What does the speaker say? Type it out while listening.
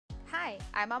Hi,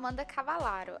 I'm Amanda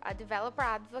Cavallaro, a developer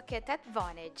advocate at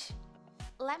Vonage.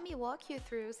 Let me walk you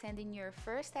through sending your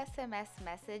first SMS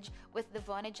message with the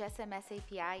Vonage SMS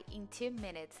API in 2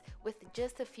 minutes with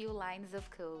just a few lines of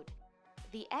code.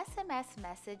 The SMS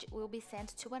message will be sent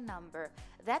to a number.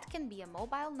 That can be a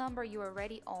mobile number you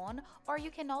already own, or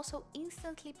you can also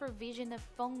instantly provision a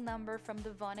phone number from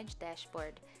the Vonage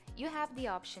dashboard. You have the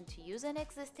option to use an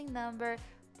existing number,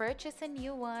 purchase a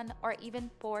new one, or even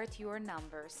port your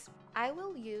numbers. I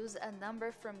will use a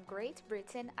number from Great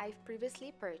Britain I've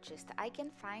previously purchased. I can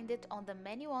find it on the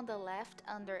menu on the left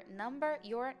under Number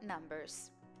Your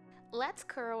Numbers. Let's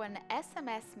curl an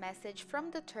SMS message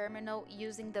from the terminal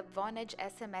using the Vonage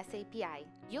SMS API.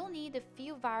 You'll need a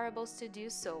few variables to do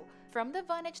so. From the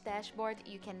Vonage dashboard,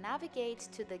 you can navigate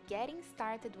to the Getting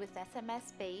Started with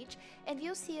SMS page and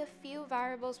you'll see a few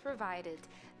variables provided.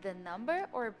 The number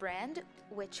or brand,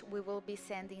 which we will be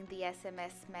sending the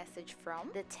SMS message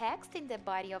from, the text in the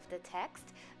body of the text,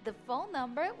 the phone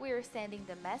number we are sending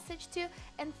the message to,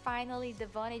 and finally the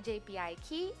Vonage API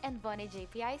key and Vonage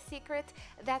API secret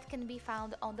that can be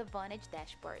found on the Vonage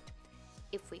dashboard.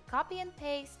 If we copy and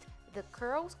paste the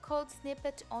curl code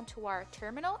snippet onto our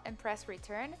terminal and press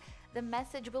return, the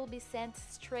message will be sent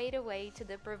straight away to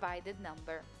the provided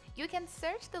number. You can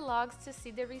search the logs to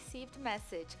see the received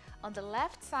message. On the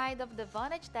left side of the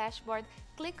Vonage dashboard,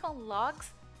 click on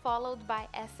Logs followed by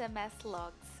SMS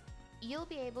Logs. You'll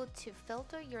be able to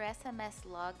filter your SMS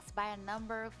logs by a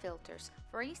number of filters.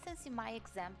 For instance, in my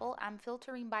example, I'm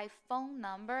filtering by phone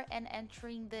number and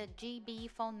entering the GB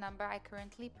phone number I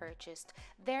currently purchased.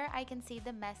 There I can see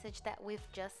the message that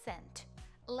we've just sent.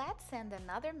 Let's send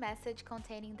another message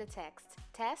containing the text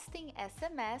 "Testing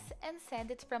SMS" and send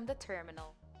it from the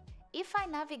terminal. If I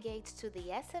navigate to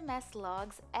the SMS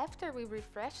logs after we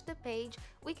refresh the page,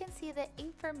 we can see the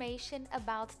information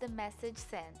about the message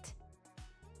sent.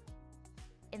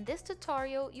 In this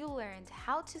tutorial, you learned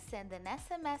how to send an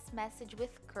SMS message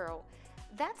with curl.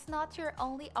 That's not your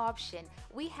only option.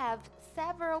 We have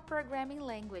several programming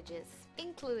languages,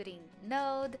 including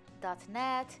Node,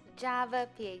 .NET, Java,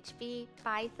 PHP,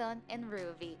 Python, and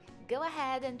Ruby. Go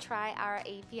ahead and try our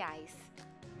APIs.